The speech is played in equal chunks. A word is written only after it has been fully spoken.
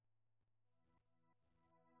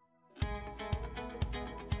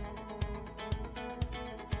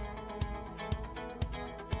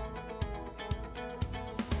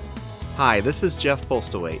Hi, this is Jeff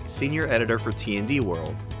Postlewaite, Senior Editor for T&D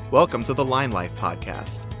World. Welcome to the Line Life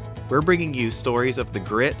Podcast. We're bringing you stories of the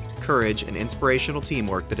grit, courage, and inspirational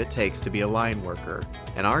teamwork that it takes to be a line worker.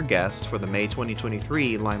 And our guest for the May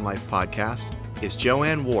 2023 Line Life Podcast is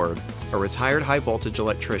Joanne Ward, a retired high-voltage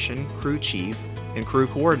electrician, crew chief, and crew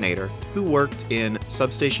coordinator who worked in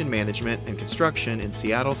substation management and construction in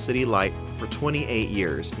Seattle City Light for 28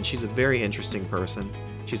 years, and she's a very interesting person.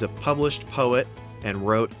 She's a published poet and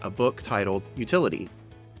wrote a book titled Utility.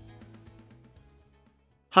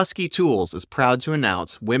 Husky Tools is proud to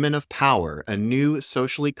announce Women of Power, a new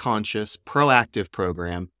socially conscious, proactive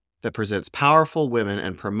program that presents powerful women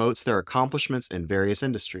and promotes their accomplishments in various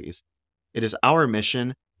industries. It is our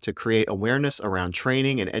mission to create awareness around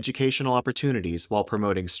training and educational opportunities while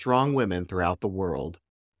promoting strong women throughout the world.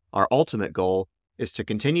 Our ultimate goal is to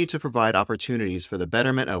continue to provide opportunities for the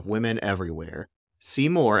betterment of women everywhere. See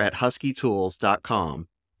more at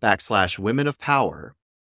huskytools.com/women of power.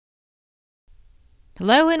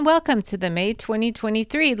 Hello and welcome to the May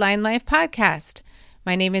 2023 Line Life Podcast.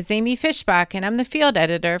 My name is Amy Fishbach and I'm the field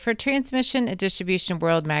editor for Transmission and Distribution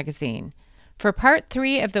World magazine. For part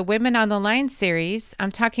 3 of the Women on the Line series,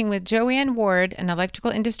 I'm talking with Joanne Ward, an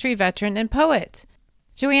electrical industry veteran and poet.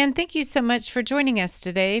 Joanne, thank you so much for joining us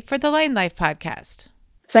today for the Line Life Podcast.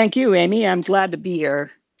 Thank you, Amy. I'm glad to be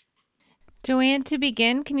here. Joanne, to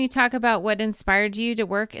begin, can you talk about what inspired you to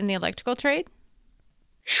work in the electrical trade?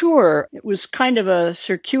 Sure. It was kind of a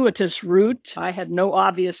circuitous route. I had no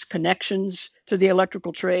obvious connections to the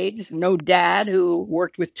electrical trade, no dad who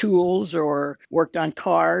worked with tools or worked on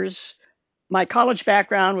cars. My college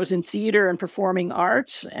background was in theater and performing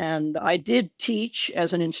arts, and I did teach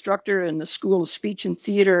as an instructor in the School of Speech and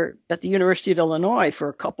Theater at the University of Illinois for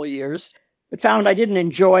a couple of years, but found I didn't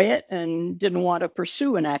enjoy it and didn't want to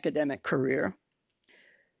pursue an academic career.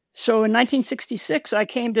 So in 1966, I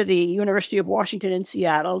came to the University of Washington in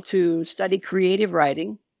Seattle to study creative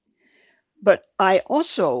writing, but I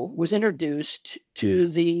also was introduced to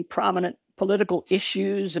the prominent political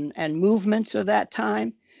issues and movements of that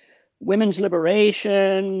time: women's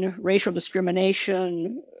liberation, racial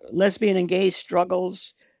discrimination, lesbian and gay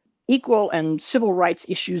struggles, equal and civil rights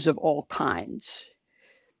issues of all kinds.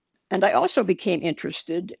 And I also became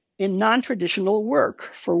interested in non-traditional work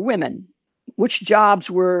for women, which jobs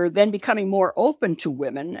were then becoming more open to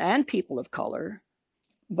women and people of color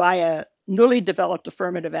via newly developed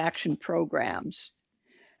affirmative action programs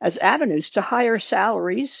as avenues to higher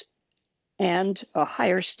salaries and a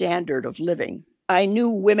higher standard of living. I knew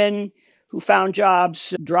women who found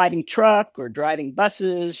jobs driving truck or driving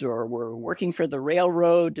buses or were working for the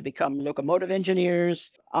railroad to become locomotive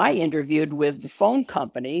engineers. I interviewed with the phone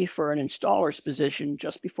company for an installer's position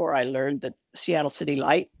just before I learned that Seattle City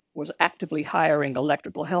Light was actively hiring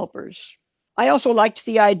electrical helpers. I also liked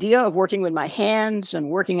the idea of working with my hands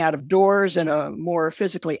and working out of doors in a more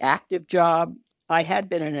physically active job. I had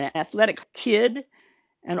been an athletic kid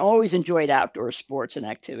and always enjoyed outdoor sports and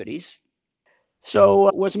activities. So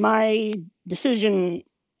was my decision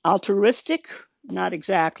altruistic? Not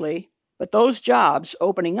exactly. But those jobs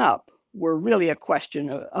opening up were really a question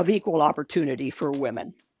of equal opportunity for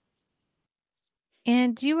women.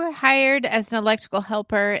 And you were hired as an electrical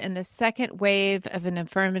helper in the second wave of an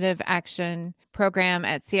affirmative action program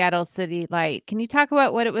at Seattle City Light. Can you talk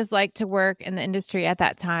about what it was like to work in the industry at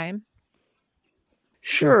that time?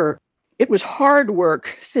 Sure. It was hard work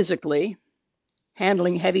physically,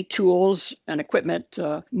 handling heavy tools and equipment,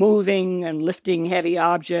 moving and lifting heavy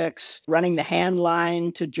objects, running the hand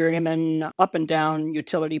line to journeymen up and down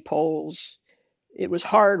utility poles. It was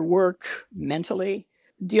hard work mentally,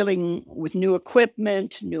 dealing with new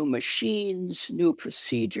equipment, new machines, new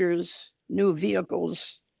procedures, new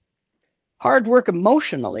vehicles. Hard work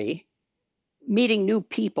emotionally, meeting new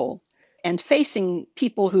people and facing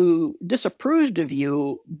people who disapproved of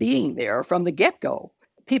you being there from the get-go.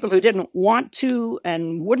 People who didn't want to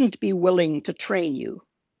and wouldn't be willing to train you.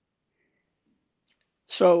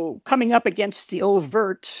 So coming up against the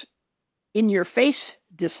overt, in-your-face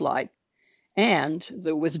dislike and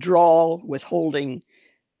the withdrawal, withholding,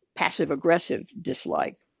 passive-aggressive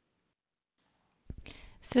dislike.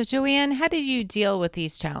 So, Joanne, how did you deal with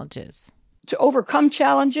these challenges? To overcome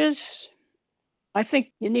challenges, I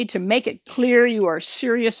think you need to make it clear you are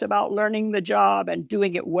serious about learning the job and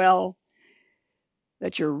doing it well,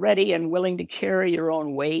 that you're ready and willing to carry your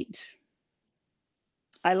own weight.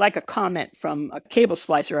 I like a comment from a cable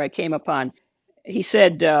splicer I came upon. He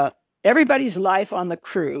said, everybody's life on the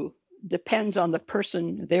crew depends on the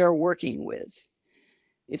person they're working with.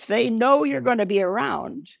 If they know you're going to be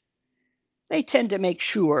around, they tend to make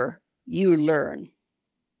sure you learn.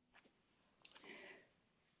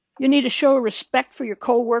 You need to show respect for your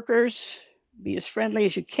coworkers, be as friendly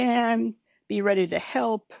as you can, be ready to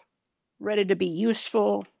help, ready to be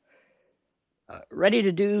useful, ready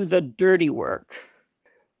to do the dirty work,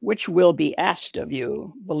 which will be asked of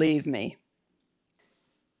you, believe me.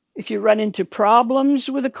 If you run into problems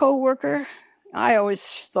with a coworker, I always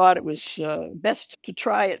thought it was best to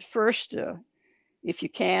try it first, if you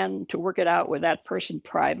can, to work it out with that person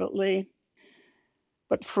privately.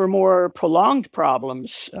 But for more prolonged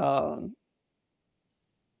problems,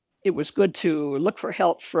 it was good to look for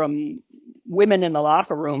help from women in the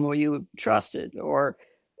locker room who you trusted, or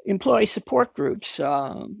employee support groups.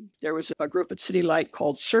 There was a group at City Light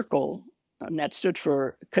called Circle, and that stood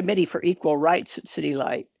for Committee for Equal Rights at City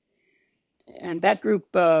Light. And that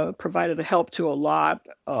group provided help to a lot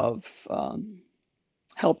of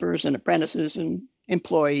helpers and apprentices and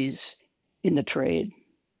employees in the trade.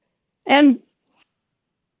 And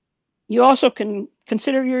you also can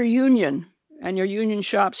consider your union and your union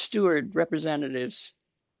shop steward representatives.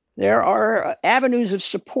 There are avenues of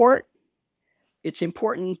support. It's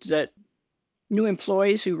important that new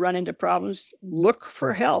employees who run into problems look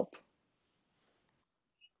for help.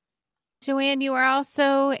 Joanne, you are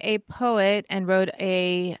also a poet and wrote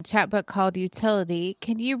a chapbook called Utility.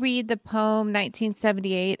 Can you read the poem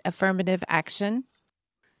 1978, Affirmative Action?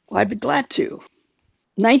 Well, I'd be glad to.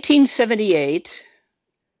 1978,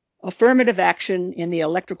 Affirmative Action in the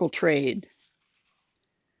Electrical Trade.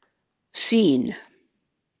 Scene.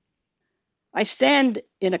 I stand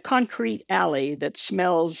in a concrete alley that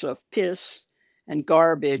smells of piss and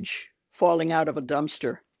garbage falling out of a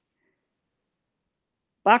dumpster.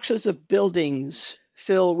 Boxes of buildings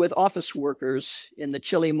fill with office workers in the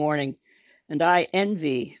chilly morning, and I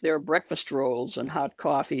envy their breakfast rolls and hot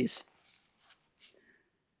coffees.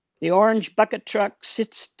 The orange bucket truck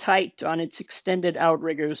sits tight on its extended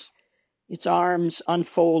outriggers, its arms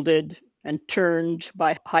unfolded and turned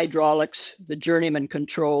by hydraulics the journeyman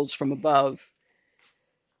controls from above,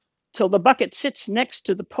 till the bucket sits next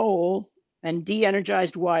to the pole and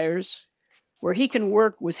de-energized wires, where he can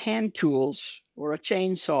work with hand tools or a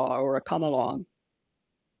chainsaw or a come-along.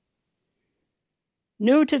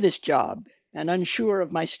 New to this job and unsure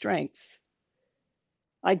of my strength,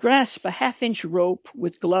 I grasp a half-inch rope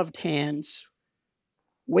with gloved hands,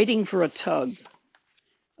 waiting for a tug,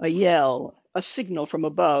 a yell, a signal from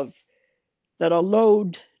above that a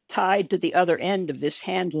load tied to the other end of this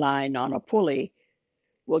hand line on a pulley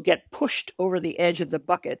will get pushed over the edge of the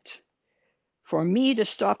bucket for me to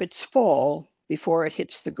stop its fall before it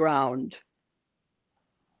hits the ground.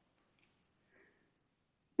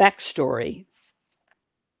 Backstory.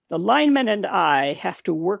 The lineman and I have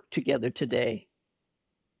to work together today.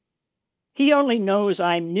 He only knows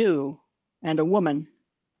I'm new and a woman.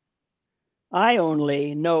 I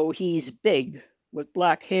only know he's big with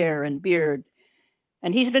black hair and beard,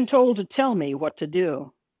 and he's been told to tell me what to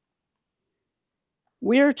do.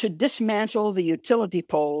 We're to dismantle the utility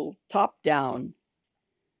pole top down,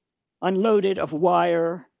 unloaded of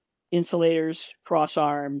wire, insulators, cross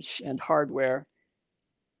arms, and hardware.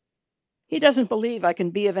 He doesn't believe I can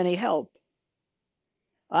be of any help.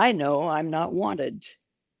 I know I'm not wanted.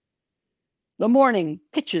 The morning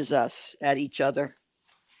pitches us at each other.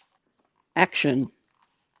 Action.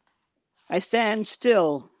 I stand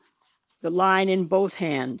still, the line in both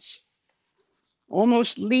hands,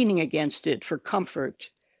 almost leaning against it for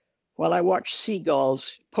comfort, while I watch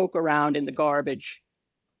seagulls poke around in the garbage.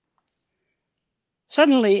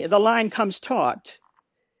 Suddenly, the line comes taut,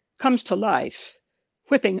 comes to life,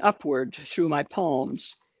 whipping upward through my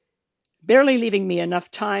palms, barely leaving me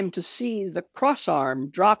enough time to see the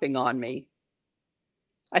crossarm dropping on me.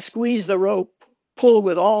 I squeeze the rope, pull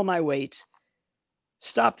with all my weight,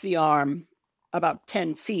 stop the arm about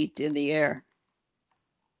 10 feet in the air.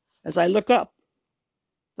 As I look up,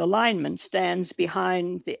 the lineman stands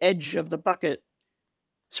behind the edge of the bucket,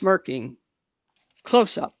 smirking.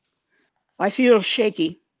 Close up. I feel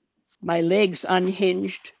shaky, my legs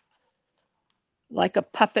unhinged, like a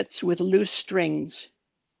puppet's with loose strings.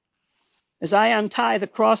 As I untie the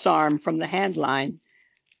crossarm from the hand line,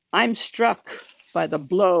 I'm struck by the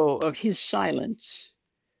blow of his silence.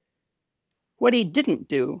 What he didn't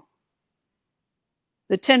do.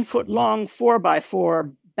 The 10-foot-long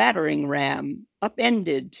 4x4 battering ram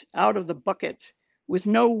upended out of the bucket with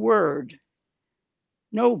no word,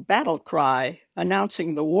 no battle cry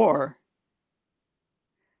announcing the war.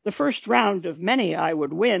 The first round of many I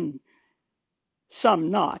would win,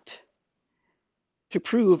 some not, to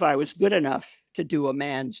prove I was good enough to do a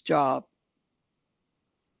man's job.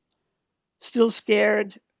 Still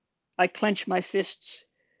scared, I clench my fists,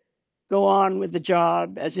 go on with the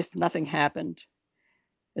job as if nothing happened.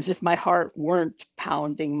 as if my heart weren't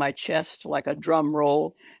pounding my chest like a drum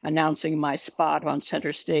roll announcing my spot on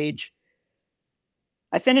center stage.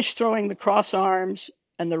 I finished throwing the cross arms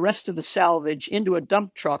and the rest of the salvage into a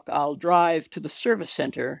dump truck I'll drive to the service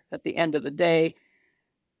center at the end of the day,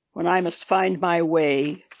 when I must find my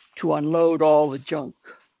way to unload all the junk.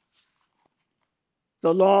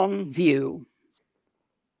 The long view.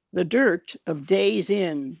 The dirt of days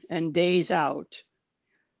in and days out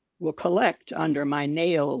will collect under my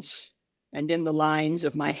nails and in the lines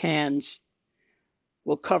of my hands,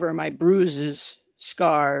 will cover my bruises,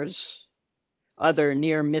 scars, other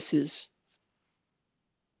near misses.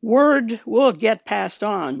 Word will get passed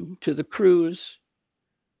on to the crews,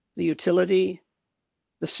 the utility,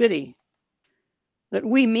 the city, that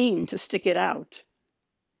we mean to stick it out.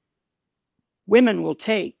 Women will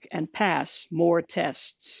take and pass more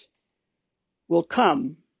tests, will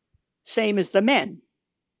come, same as the men,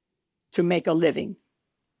 to make a living.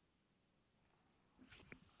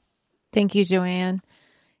 Thank you, Joanne.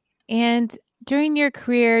 And during your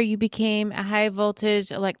career, you became a high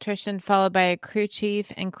voltage electrician, followed by a crew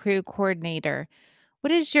chief and crew coordinator.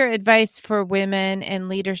 What is your advice for women in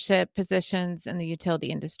leadership positions in the utility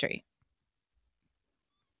industry?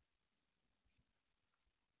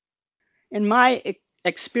 In my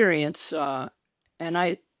experience, and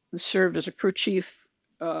I served as a crew chief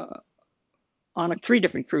on 3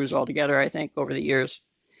 different crews altogether, I think, over the years.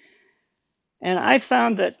 And I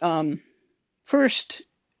found that first,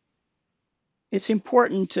 it's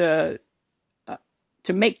important to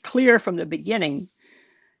make clear from the beginning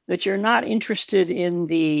that you're not interested in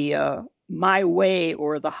the my way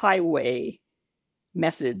or the highway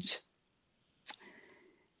methods,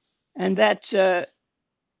 and that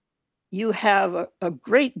you have a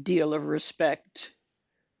great deal of respect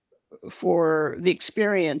for the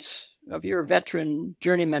experience of your veteran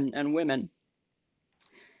journeymen and women,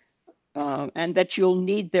 and that you'll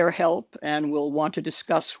need their help and will want to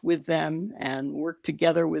discuss with them and work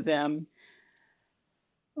together with them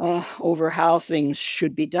over how things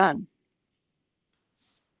should be done.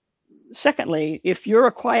 Secondly, if you're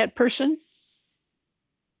a quiet person,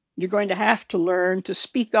 you're going to have to learn to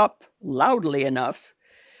speak up loudly enough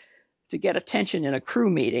to get attention in a crew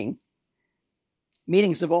meeting,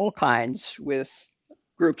 meetings of all kinds with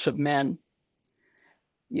groups of men.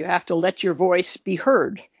 You have to let your voice be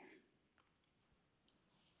heard.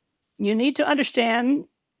 You need to understand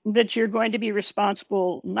that you're going to be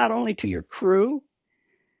responsible not only to your crew,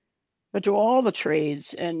 but to all the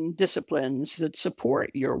trades and disciplines that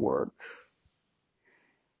support your work.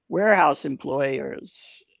 Warehouse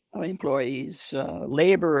employees,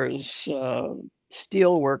 laborers,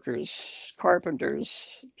 steel workers,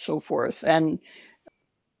 carpenters, so forth, and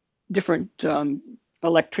different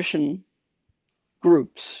electrician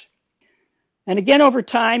groups. And again, over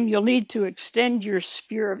time, you'll need to extend your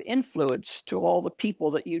sphere of influence to all the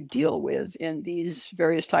people that you deal with in these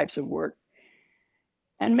various types of work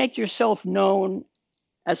and make yourself known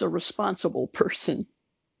as a responsible person.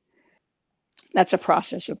 That's a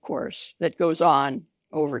process, of course, that goes on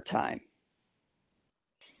over time.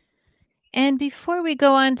 And before we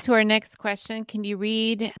go on to our next question, can you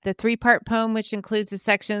read the 3-part poem, which includes the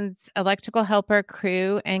sections electrical helper,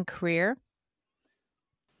 crew, and career?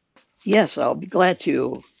 Yes, I'll be glad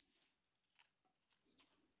to.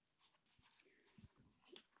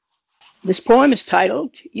 This poem is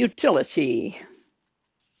titled Utility.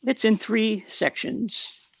 It's in 3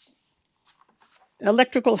 sections.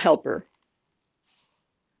 Electrical helper.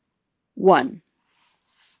 1.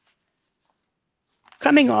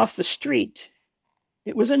 Coming off the street,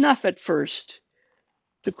 it was enough at first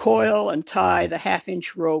to coil and tie the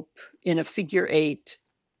 1/2-inch rope in a figure 8,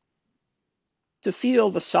 to feel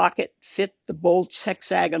the socket fit the bolt's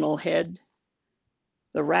hexagonal head,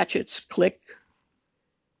 the ratchets click,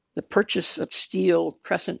 the purchase of steel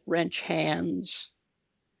crescent wrench hands,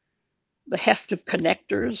 the heft of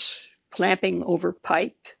connectors clamping over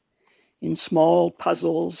pipe in small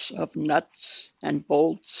puzzles of nuts and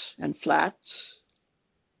bolts and flats,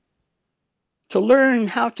 to learn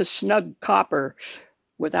how to snug copper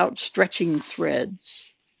without stretching threads.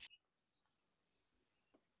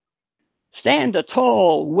 Stand a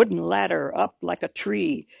tall wooden ladder up like a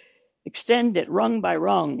tree, extend it rung by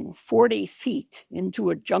rung 40 feet into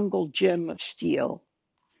a jungle gym of steel.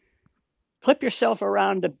 Clip yourself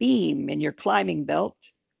around a beam in your climbing belt,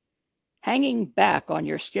 hanging back on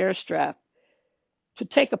your scare strap, to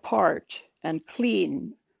take apart and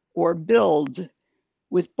clean or build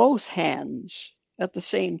with both hands at the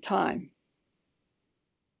same time.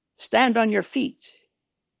 Stand on your feet.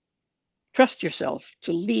 Trust yourself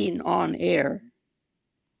to lean on air.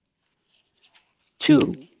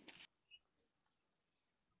 2.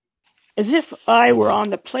 As if I were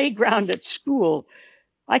on the playground at school,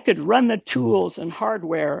 I could run the tools and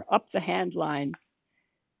hardware up the hand line,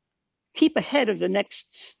 keep ahead of the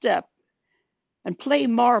next step, and play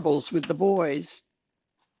marbles with the boys.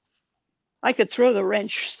 I could throw the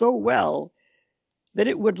wrench so well that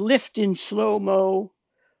it would lift in slow-mo,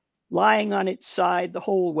 lying on its side the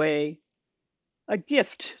whole way, a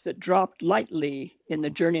gift that dropped lightly in the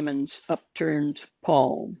journeyman's upturned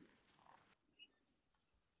palm.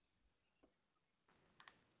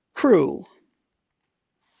 Crew.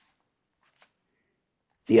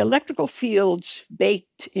 The electrical fields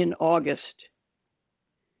baked in August.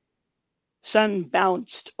 Sun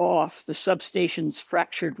bounced off the substation's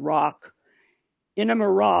fractured rock in a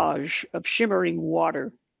mirage of shimmering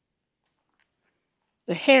water.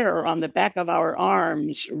 The hair on the back of our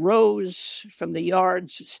arms rose from the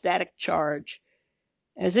yard's static charge,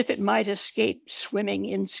 as if it might escape swimming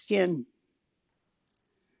in skin.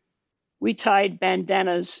 We tied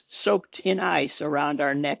bandanas soaked in ice around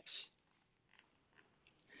our necks.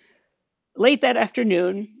 Late that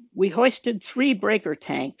afternoon, we hoisted 3 breaker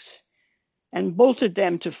tanks and bolted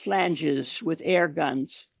them to flanges with air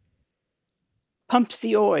guns, pumped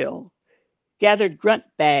the oil, gathered grunt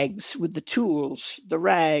bags with the tools, the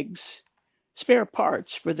rags, spare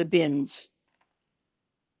parts for the bins,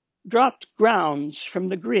 dropped grounds from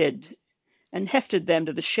the grid and hefted them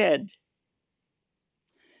to the shed,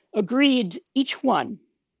 agreed each one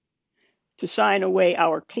to sign away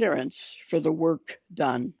our clearance for the work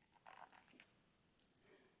done.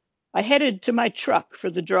 I headed to my truck for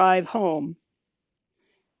the drive home,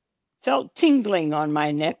 felt tingling on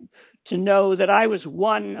my neck to know that I was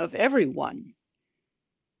one of everyone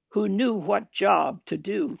who knew what job to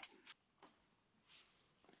do.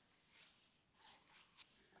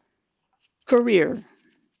 Career.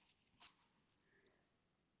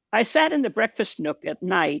 I sat in the breakfast nook at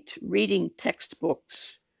night reading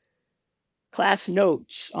textbooks, class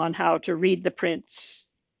notes on how to read the prints,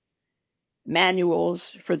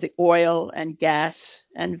 manuals for the oil and gas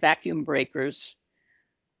and vacuum breakers,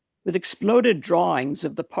 with exploded drawings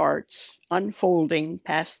of the parts unfolding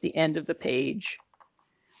past the end of the page,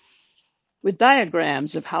 with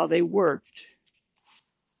diagrams of how they worked,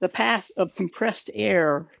 the path of compressed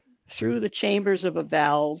air through the chambers of a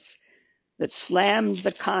valve that slammed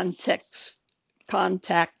the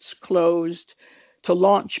contacts closed to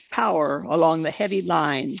launch power along the heavy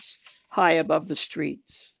lines high above the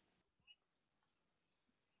streets.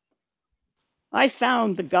 I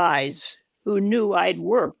found the guys who knew I'd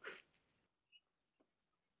work,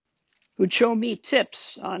 who'd show me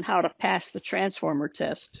tips on how to pass the transformer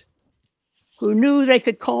test, who knew they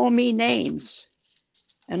could call me names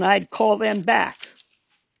and I'd call them back,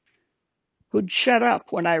 who'd shut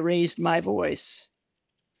up when I raised my voice.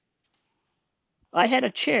 I had a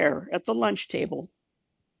chair at the lunch table.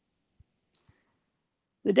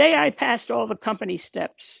 The day I passed all the company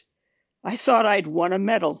steps, I thought I'd won a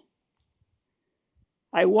medal.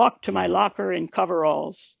 I walked to my locker in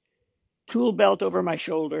coveralls, tool belt over my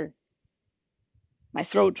shoulder, my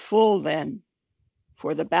throat full then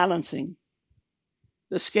for the balancing,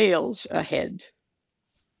 the scales ahead.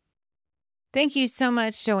 Thank you so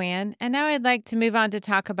much, Joanne. And now I'd like to move on to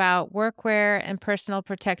talk about workwear and personal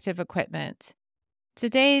protective equipment.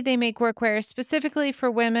 Today, they make workwear specifically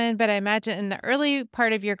for women, but I imagine in the early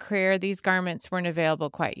part of your career, these garments weren't available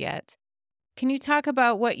quite yet. Can you talk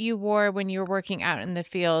about what you wore when you were working out in the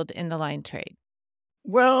field in the line trade?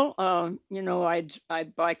 Well,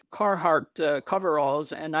 I'd buy Carhartt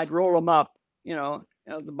coveralls and I'd roll them up,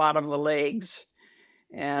 at the bottom of the legs.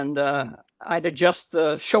 And I'd adjust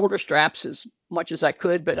the shoulder straps as much as I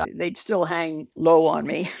could, but they'd still hang low on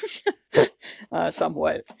me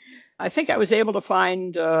somewhat. I think I was able to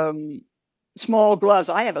find small gloves.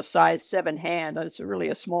 I have a size 7 hand. It's really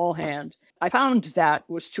a small hand. I found that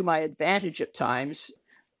was to my advantage at times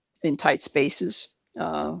in tight spaces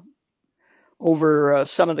over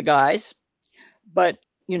some of the guys. But,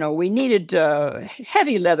 we needed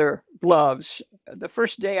heavy leather gloves. The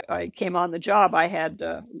first day I came on the job, I had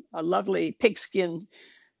a lovely pigskin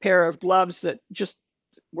pair of gloves that just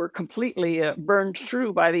were completely burned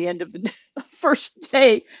through by the end of the first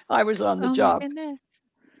day I was on the job. My goodness.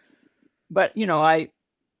 But, I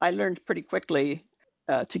learned pretty quickly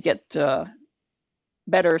to get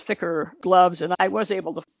better, thicker gloves, and I was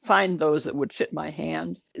able to find those that would fit my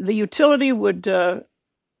hand. The utility would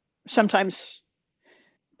sometimes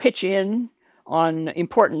pitch in on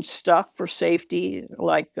important stuff for safety,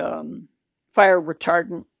 like fire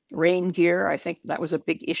retardant rain gear. I think that was a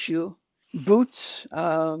big issue. Boots,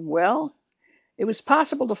 it was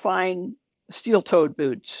possible to find steel-toed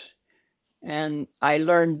boots. And I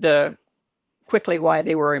learned quickly why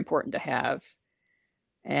they were important to have.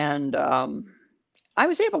 And I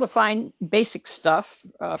was able to find basic stuff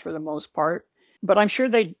for the most part, but I'm sure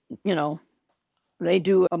they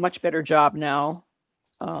do a much better job now.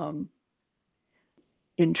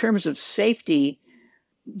 In terms of safety,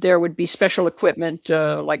 there would be special equipment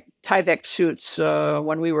like Tyvek suits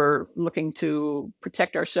when we were looking to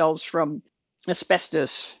protect ourselves from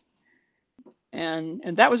asbestos. And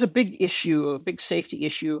that was a big issue, a big safety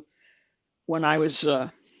issue when I was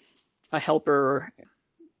a helper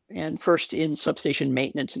and first in substation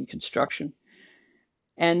maintenance and construction.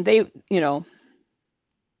 And they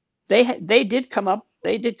did come up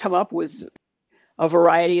with a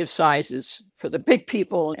variety of sizes for the big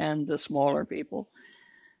people and the smaller people.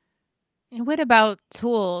 And what about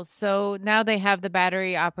tools? So now they have the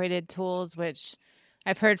battery operated tools, which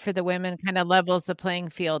I've heard for the women kind of levels the playing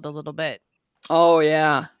field a little bit. Oh,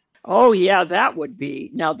 yeah. Oh, yeah, that would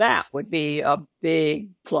be a big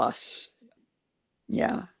plus.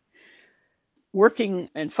 Yeah. Working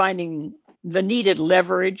and finding the needed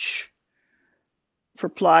leverage for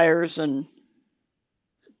pliers and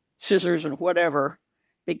scissors and whatever,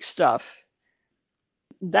 big stuff.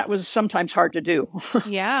 That was sometimes hard to do.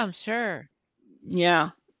 Yeah, I'm sure.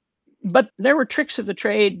 Yeah. But there were tricks of the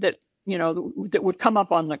trade that would come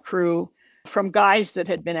up on the crew from guys that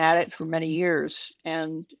had been at it for many years.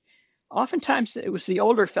 And oftentimes it was the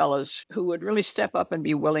older fellows who would really step up and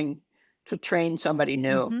be willing to train somebody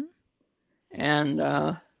new. Mm-hmm. And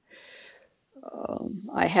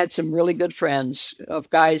I had some really good friends of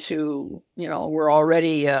guys who, were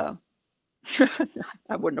already, I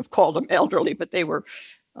wouldn't have called them elderly, but they were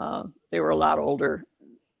a lot older.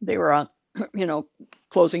 They were on,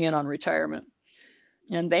 closing in on retirement.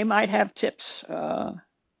 And they might have tips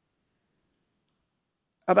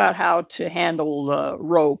about how to handle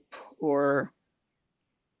rope or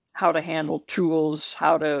how to handle tools,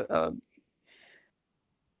 how to,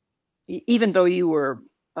 even though you were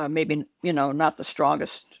maybe, not the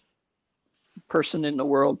strongest person in the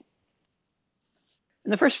world.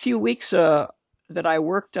 In the first few weeks that I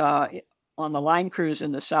worked on the line crews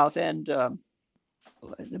in the South End,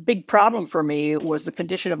 the big problem for me was the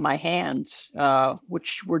condition of my hands,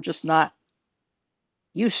 which were just not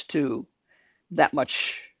used to that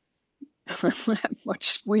much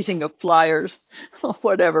squeezing of pliers or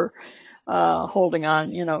whatever, holding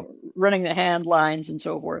on, running the hand lines and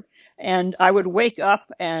so forth. And I would wake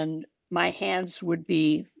up and my hands would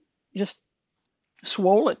be just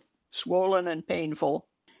swollen and painful.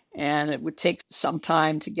 And it would take some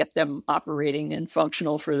time to get them operating and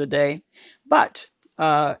functional for the day. But,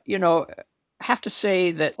 I have to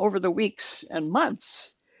say that over the weeks and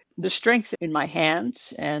months, the strength in my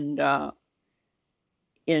hands and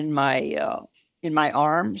in my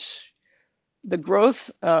arms, the growth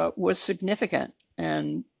was significant.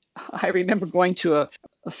 And I remember going to a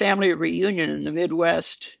family reunion in the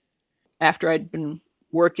Midwest after I'd been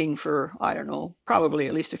working for, I don't know, probably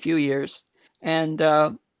at least a few years, and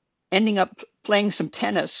ending up playing some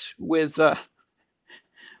tennis with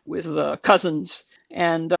cousins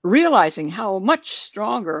and realizing how much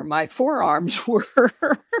stronger my forearms were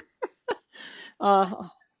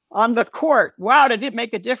on the court. Wow, did it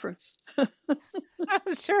make a difference?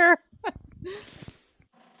 I'm sure.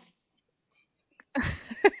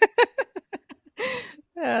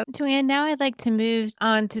 Joanne, now I'd like to move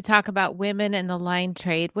on to talk about women in the line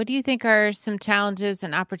trade. What do you think are some challenges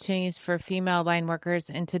and opportunities for female line workers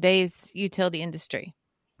in today's utility industry?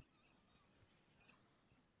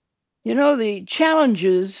 The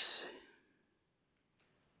challenges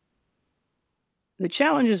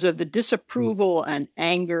of the disapproval and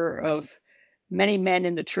anger of many men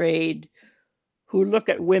in the trade who look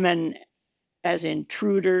at women as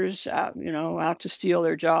intruders, out to steal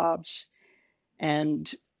their jobs,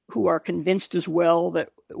 and who are convinced as well that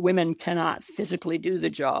women cannot physically do the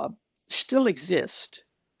job, still exist.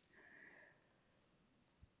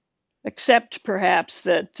 Except perhaps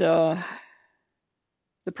that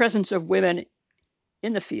the presence of women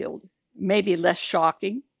in the field may be less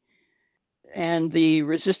shocking, and the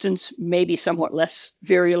resistance may be somewhat less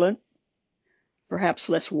virulent, perhaps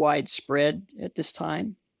less widespread at this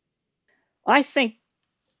time. I think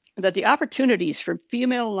that the opportunities for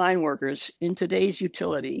female line workers in today's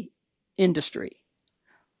utility industry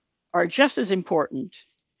are just as important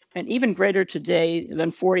and even greater today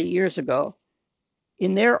than 40 years ago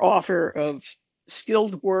in their offer of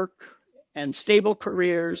skilled work and stable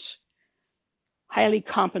careers, highly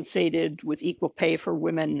compensated with equal pay for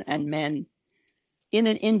women and men in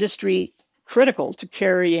an industry critical to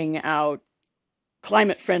carrying out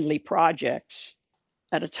climate-friendly projects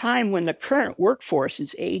at a time when the current workforce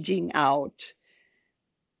is aging out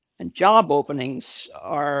and job openings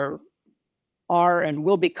are and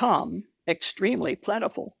will become extremely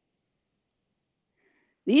plentiful.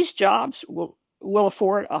 These jobs will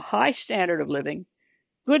afford a high standard of living,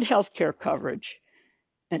 good healthcare coverage,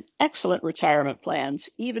 and excellent retirement plans,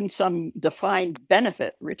 even some defined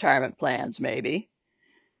benefit retirement plans, maybe.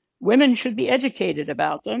 Women should be educated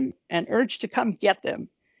about them and urged to come get them.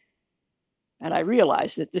 And I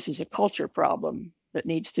realize that this is a culture problem that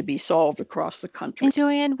needs to be solved across the country. And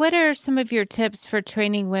Joanne, what are some of your tips for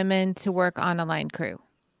training women to work on a line crew?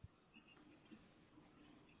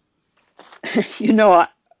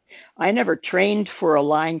 I never trained for a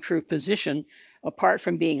line crew position apart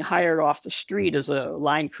from being hired off the street as a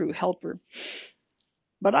line crew helper.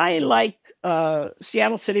 But I like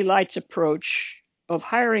Seattle City Light's approach of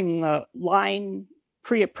hiring line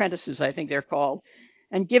pre-apprentices, I think they're called,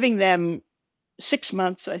 and giving them 6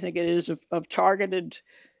 months, I think it is, of targeted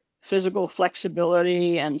physical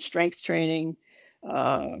flexibility and strength training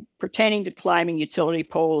pertaining to climbing utility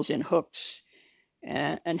poles in hooks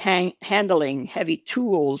and handling heavy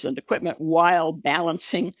tools and equipment while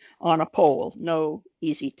balancing on a pole. No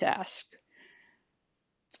easy task.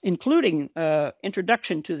 Including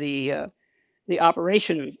introduction to the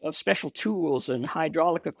operation of special tools and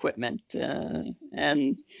hydraulic equipment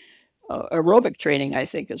and aerobic training, I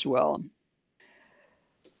think, as well.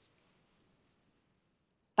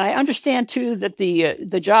 I understand, too, that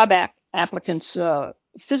the job applicants'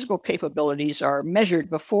 physical capabilities are measured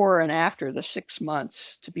before and after the 6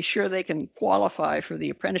 months to be sure they can qualify for the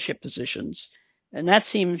apprenticeship positions. And that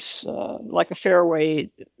seems like a fair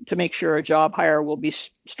way to make sure a job hire will be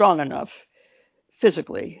strong enough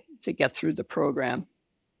physically to get through the program.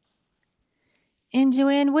 And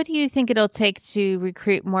Joanne, what do you think it'll take to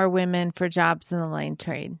recruit more women for jobs in the line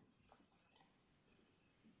trade?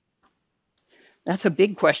 That's a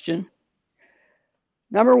big question.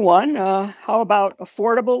 Number one, how about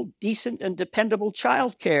affordable, decent, and dependable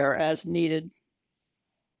childcare as needed?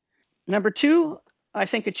 Number two, I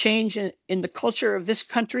think a change in the culture of this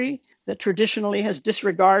country that traditionally has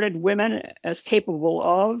disregarded women as capable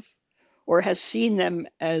of or has seen them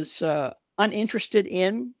as uninterested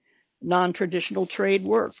in non-traditional trade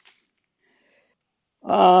work.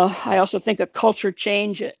 I also think a culture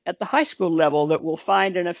change at the high school level that will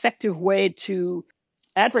find an effective way to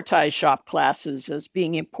advertise shop classes as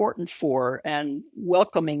being important for and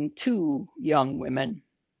welcoming to young women.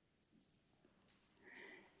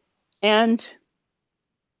 And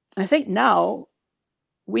I think now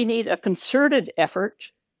we need a concerted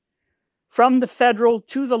effort from the federal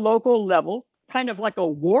to the local level, kind of like a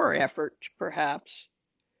war effort, perhaps,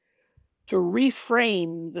 to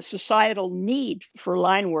reframe the societal need for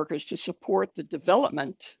line workers to support the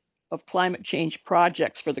development of climate change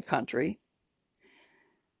projects for the country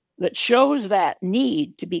that shows that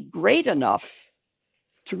need to be great enough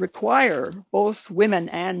to require both women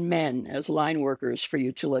and men as line workers for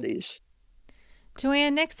utilities.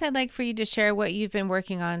 Joanne, next I'd like for you to share what you've been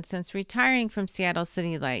working on since retiring from Seattle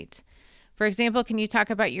City Light. For example, can you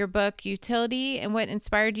talk about your book, Utility, and what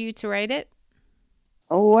inspired you to write it?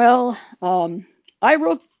 Oh, well, I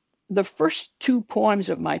wrote the first 2 poems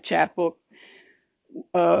of my chapbook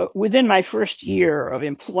within my first year of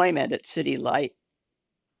employment at City Light.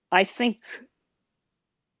 I think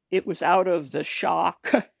it was out of the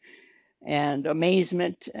shock and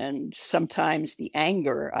amazement and sometimes the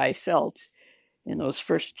anger I felt in those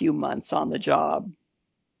first few months on the job.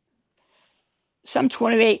 Some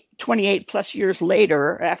 28 plus years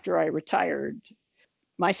later, after I retired,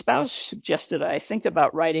 my spouse suggested I think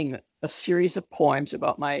about writing a series of poems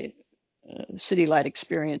about my City Light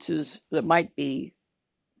experiences that might be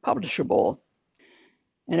publishable.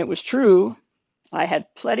 And it was true. I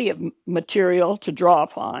had plenty of material to draw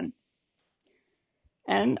upon.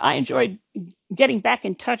 And I enjoyed getting back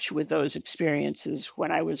in touch with those experiences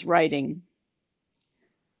when I was writing.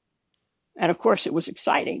 And of course, it was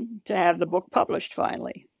exciting to have the book published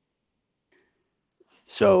finally.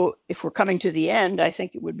 So if we're coming to the end, I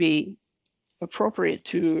think it would be appropriate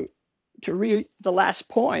to read the last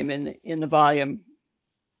poem in the volume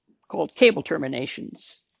called Cable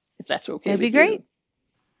Terminations, if that's okay. That'd be great.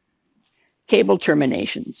 Cable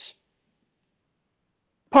terminations.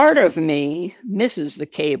 Part of me misses the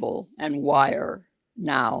cable and wire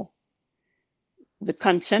now, the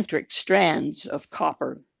concentric strands of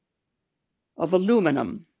copper, of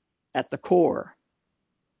aluminum at the core.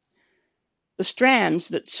 The strands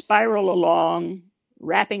that spiral along,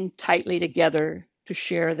 wrapping tightly together to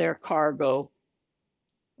share their cargo,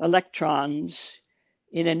 electrons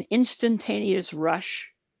in an instantaneous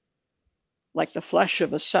rush, like the flush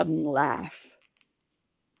of a sudden laugh.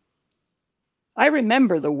 I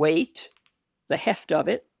remember the weight, the heft of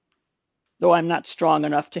it, though I'm not strong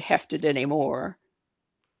enough to heft it anymore.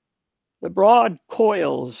 The broad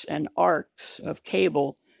coils and arcs of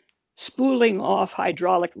cable spooling off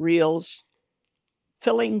hydraulic reels,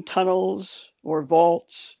 filling tunnels or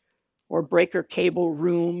vaults or breaker cable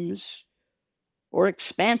rooms or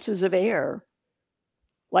expanses of air,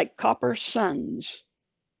 like copper suns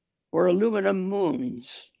or aluminum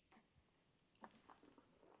moons.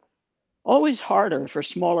 Always harder for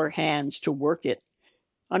smaller hands to work it,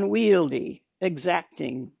 unwieldy,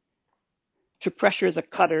 exacting, to pressure the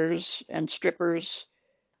cutters and strippers,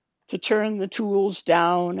 to turn the tools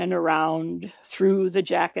down and around, through the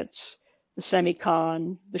jackets, the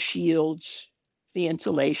semicon, the shields, the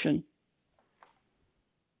insulation.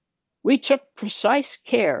 We took precise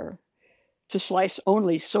care to slice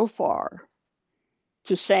only so far,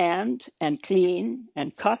 to sand and clean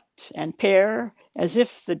and cut and pare as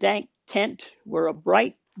if the dank tent were a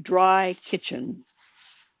bright, dry kitchen.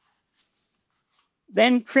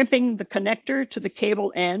 Then crimping the connector to the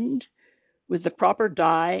cable end with the proper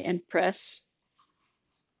die and press,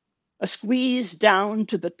 a squeeze down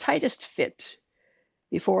to the tightest fit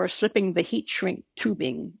before slipping the heat shrink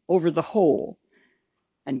tubing over the hole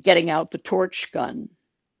and getting out the torch gun.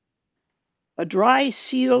 A dry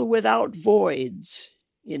seal without voids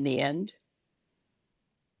in the end.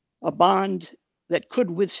 A bond that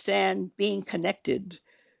could withstand being connected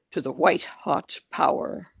to the white-hot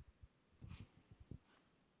power.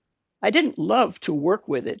 I didn't love to work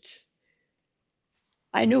with it.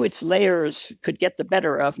 I knew its layers could get the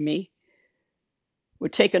better of me,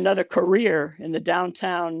 would take another career in the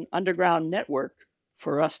downtown underground network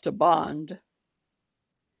for us to bond.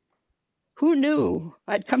 Who knew?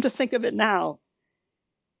 I'd come to think of it now,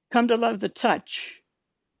 come to love the touch,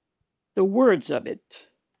 the words of it.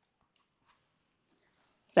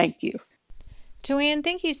 Thank you. Joanne,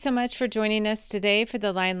 thank you so much for joining us today for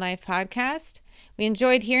the Line Life podcast. We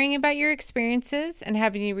enjoyed hearing about your experiences and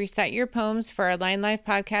having you recite your poems for our Line Life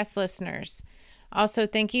podcast listeners. Also,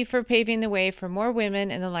 thank you for paving the way for more women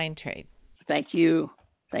in the line trade. Thank you.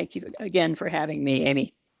 Thank you again for having me,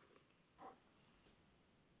 Amy.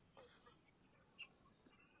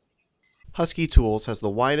 Husky Tools has the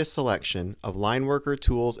widest selection of line worker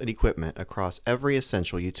tools and equipment across every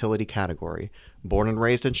essential utility category. Born and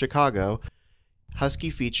raised in Chicago, Husky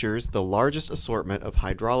features the largest assortment of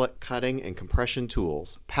hydraulic cutting and compression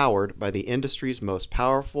tools, powered by the industry's most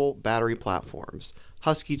powerful battery platforms.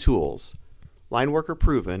 Husky Tools, line worker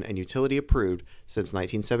proven and utility approved since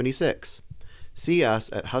 1976. See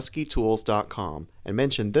us at huskytools.com and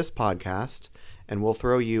mention this podcast, and we'll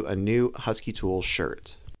throw you a new Husky Tools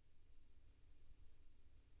shirt.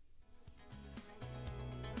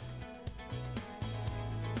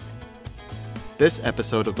 This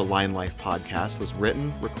episode of the Line Life podcast was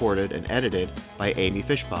written, recorded, and edited by Amy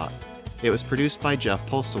Fishbach. It was produced by Jeff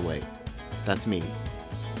Postlethwaite. That's me.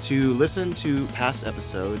 To listen to past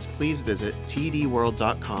episodes, please visit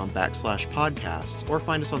tdworld.com/podcasts or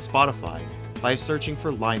find us on Spotify by searching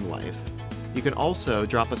for Line Life. You can also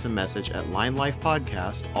drop us a message at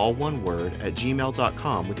linelifepodcast, all one word,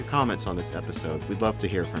 @gmail.com with your comments on this episode. We'd love to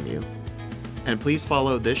hear from you. And please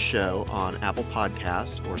follow this show on Apple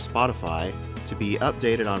Podcast or Spotify to be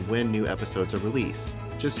updated on when new episodes are released.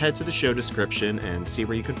 Just head to the show description and see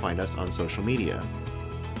where you can find us on social media.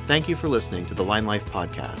 Thank you for listening to the Line Life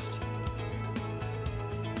podcast.